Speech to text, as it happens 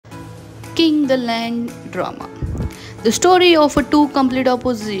King the Land drama. The story of a two complete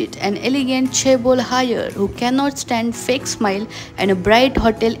opposite, an elegant chaebol hire who cannot stand fake smile and a bright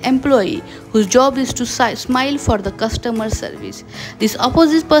hotel employee whose job is to smile for the customer service. This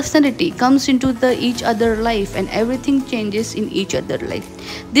opposite personality comes into each other life and everything changes in each other life.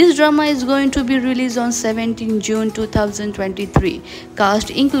 This drama is going to be released on 17 June 2023. Cast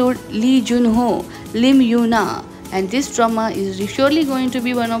include Lee Jun-ho, Lim Yoo-na, and this drama is surely going to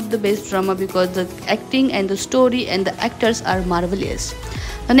be one of the best drama because the acting and the story and the actors are marvelous.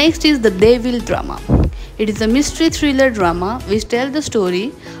 The next is the Devil drama. It is a mystery thriller drama which tells the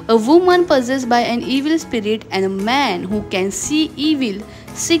story a woman possessed by an evil spirit and a man who can see evil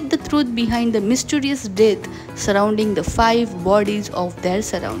seek the truth behind the mysterious death surrounding the 5 bodies of their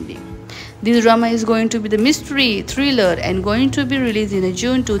surrounding. This drama is going to be the mystery thriller and going to be released in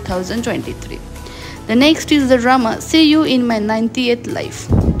June 2023. The next is the drama See You in My 90th Life.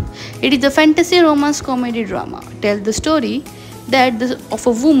 It is a fantasy romance comedy drama. Tells the story of a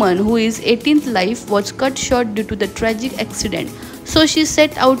woman who is 18th life was cut short due to the tragic accident. So she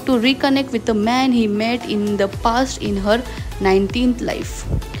set out to reconnect with a man he met in the past in her 19th life.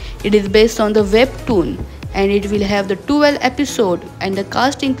 It is based on the webtoon and it will have the 12 episodes and the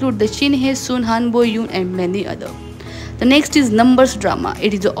cast include the Shin Hye-sun, Han Bo-yoon and many other. The next is Numbers drama.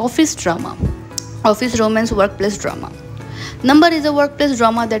 It is an office drama. Office romance workplace drama. Number is a workplace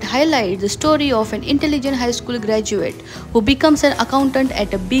drama that highlights the story of an intelligent high school graduate who becomes an accountant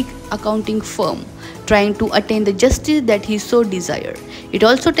at a big accounting firm, trying to attain the justice that he so desires. It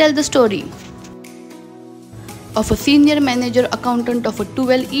also tells the story of a senior manager accountant of a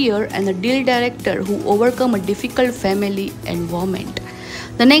 12-year and a deal director who overcome a difficult family environment.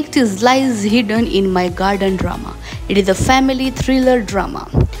 The next is Lies Hidden in My Garden drama. It is a family thriller drama.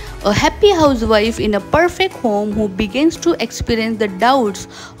 A happy housewife in a perfect home who begins to experience the doubts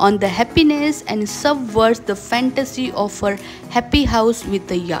on the happiness and subverts the fantasy of her happy house with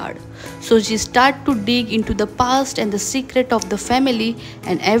a yard. So she starts to dig into the past and the secret of the family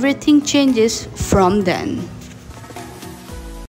and everything changes from then.